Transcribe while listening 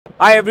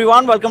Hi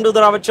everyone, welcome to the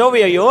Robert Show.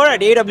 We are here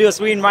at AWS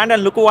Reinvent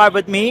and look who I have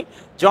with me,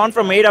 John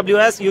from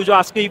AWS,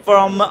 Hujarski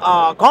from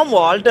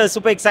Commvault.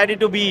 Super excited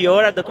to be here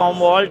at the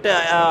Commvault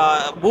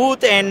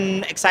booth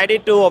and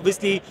excited to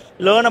obviously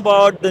learn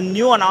about the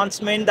new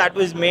announcement that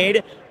was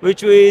made,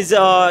 which was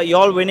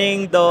y'all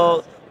winning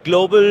the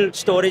Global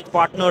Storage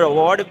Partner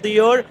Award of the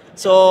Year.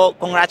 So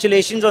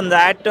congratulations on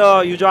that,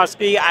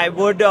 Hujarski. I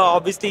would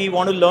obviously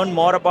want to learn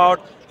more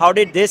about how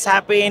did this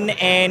happen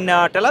and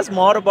tell us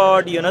more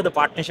about the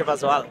partnership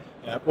as well.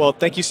 Yeah, well,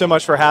 thank you so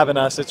much for having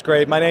us. It's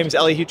great. My name is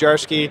Elliot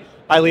Hujarski.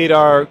 I lead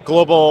our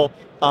global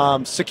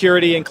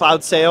security and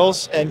cloud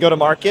sales and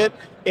go-to-market.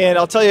 And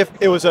I'll tell you,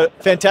 it was a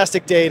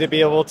fantastic day to be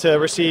able to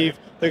receive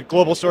the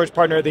Global Storage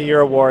Partner of the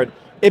Year award.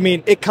 I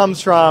mean, it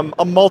comes from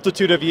a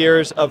multitude of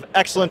years of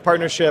excellent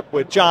partnership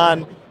with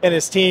John and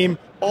his team,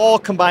 all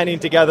combining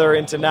together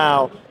into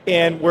now.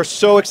 And we're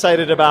so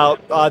excited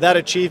about that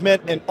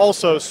achievement and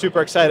also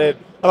super excited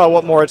about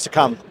what more is to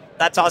come.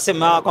 That's awesome.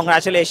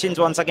 Congratulations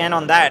once again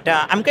on that.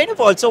 I'm kind of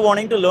also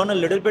wanting to learn a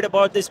little bit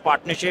about this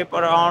partnership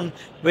around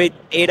with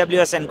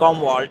AWS and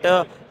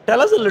Commvault. Tell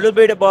us a little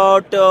bit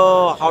about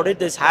how did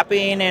this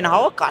happen and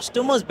how are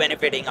customers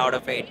benefiting out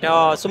of it.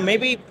 So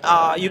maybe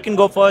you can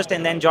go first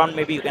and then John,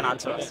 maybe you can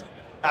answer us.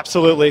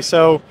 Absolutely.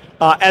 So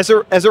as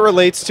it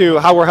relates to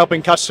how we're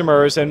helping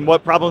customers and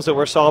what problems that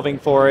we're solving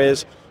for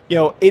is,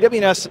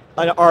 AWS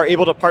are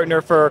able to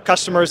partner for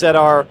customers that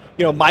are,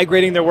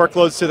 migrating their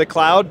workloads to the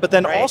cloud, but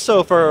then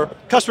also for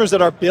customers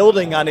that are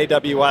building on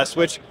AWS,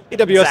 which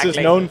AWS is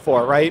known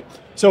for, right?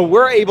 So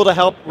we're able to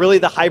help really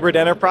the hybrid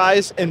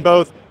enterprise in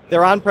both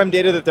their on-prem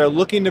data that they're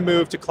looking to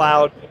move to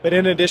cloud, but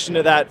in addition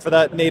to that, for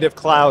that native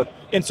cloud.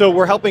 And so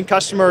we're helping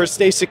customers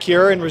stay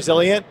secure and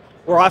resilient.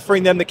 We're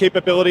offering them the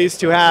capabilities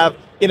to have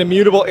an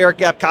immutable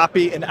air-gap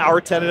copy in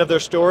our tenant of their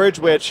storage,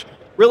 which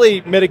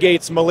really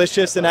mitigates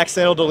malicious and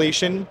accidental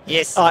deletion.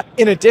 Yes.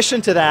 In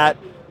addition to that,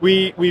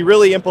 we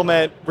really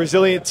implement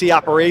resiliency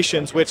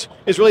operations, which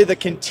is really the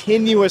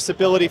continuous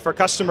ability for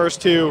customers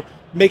to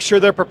make sure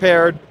they're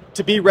prepared,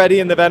 to be ready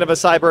in the event of a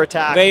cyber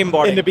attack, Very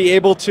important. and to be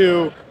able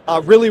to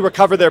really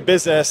recover their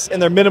business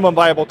and their minimum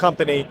viable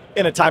company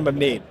in a time of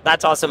need.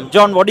 That's awesome.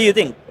 John, what do you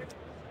think?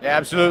 Yeah,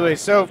 absolutely.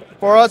 So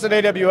for us at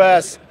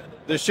AWS,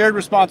 the shared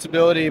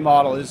responsibility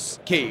model is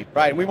key,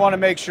 right? We want to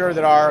make sure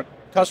that our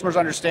customers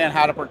understand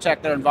how to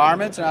protect their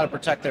environments and how to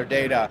protect their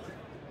data.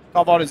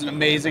 Commvault is an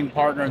amazing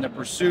partner in the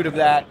pursuit of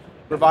that,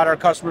 provide our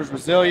customers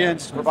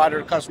resilience, provide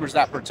our customers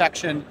that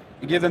protection,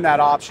 and give them that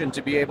option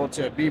to be able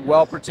to be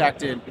well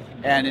protected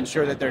and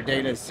ensure that their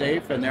data is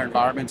safe and their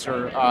environments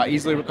are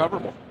easily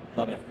recoverable.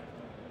 Love it.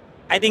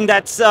 I think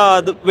that's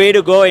the way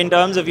to go in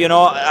terms of,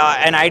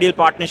 an ideal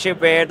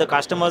partnership where the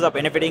customers are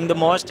benefiting the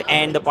most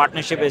and the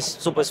partnership is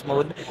super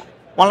smooth.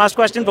 One last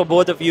question for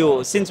both of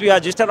you. Since we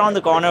are just around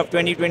the corner of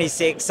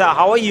 2026,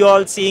 how are you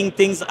all seeing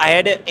things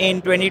ahead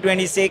in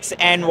 2026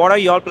 and what are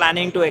you all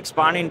planning to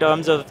expand in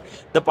terms of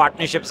the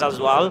partnerships as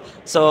well?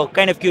 So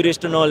kind of curious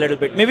to know a little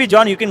bit. Maybe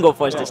John, you can go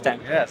first this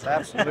time. Yes,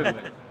 absolutely.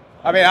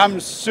 I mean,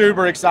 I'm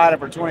super excited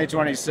for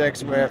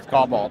 2026 with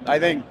Commvault. I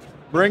think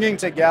bringing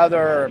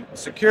together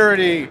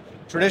security,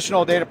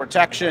 traditional data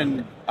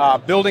protection,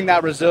 building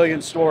that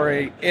resilient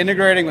story,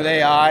 integrating with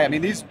AI. I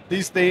mean,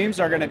 these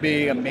themes are going to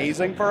be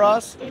amazing for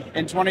us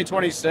in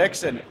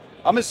 2026, and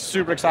I'm just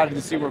super excited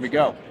to see where we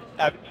go.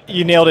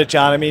 You nailed it,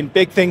 John. I mean,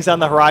 big things on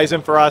the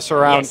horizon for us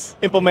around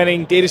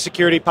implementing data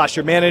security,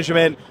 posture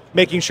management,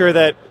 making sure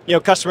that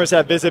customers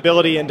have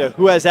visibility into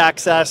who has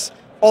access.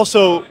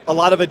 Also, a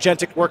lot of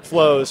agentic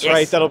workflows,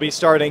 right, that'll be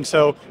starting.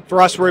 So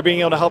for us, we're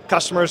being able to help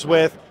customers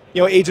with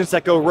agents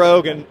that go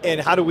rogue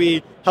and how do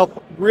we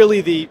help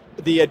really the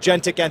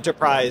agentic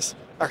enterprise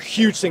are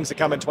huge things to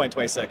come in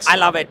 2026. I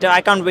love it.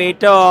 I can't wait.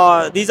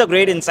 These are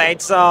great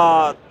insights.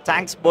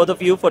 Thanks both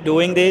of you for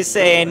doing this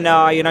and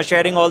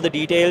sharing all the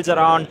details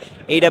around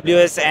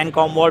AWS and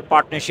Commvault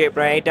partnership,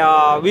 right?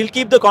 We'll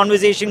keep the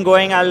conversation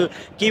going. I'll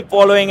keep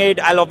following it.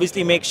 I'll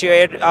obviously make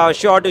sure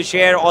to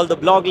share all the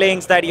blog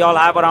links that you all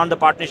have around the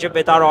partnership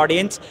with our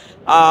audience.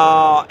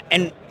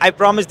 And I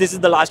promise this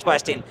is the last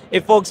question.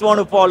 If folks want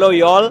to follow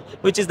you all,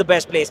 which is the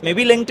best place?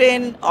 Maybe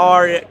LinkedIn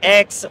or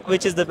X,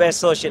 which is the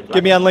best social platform?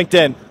 Give me on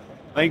LinkedIn.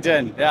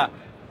 LinkedIn, yeah.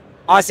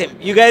 Awesome.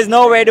 You guys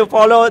know where to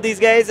follow these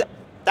guys.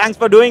 Thanks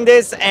for doing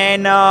this,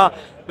 and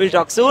we'll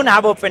talk soon.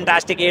 Have a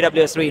fantastic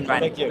AWS Reinvent.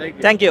 Thank you.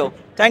 Thank you.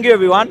 Thank you,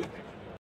 everyone.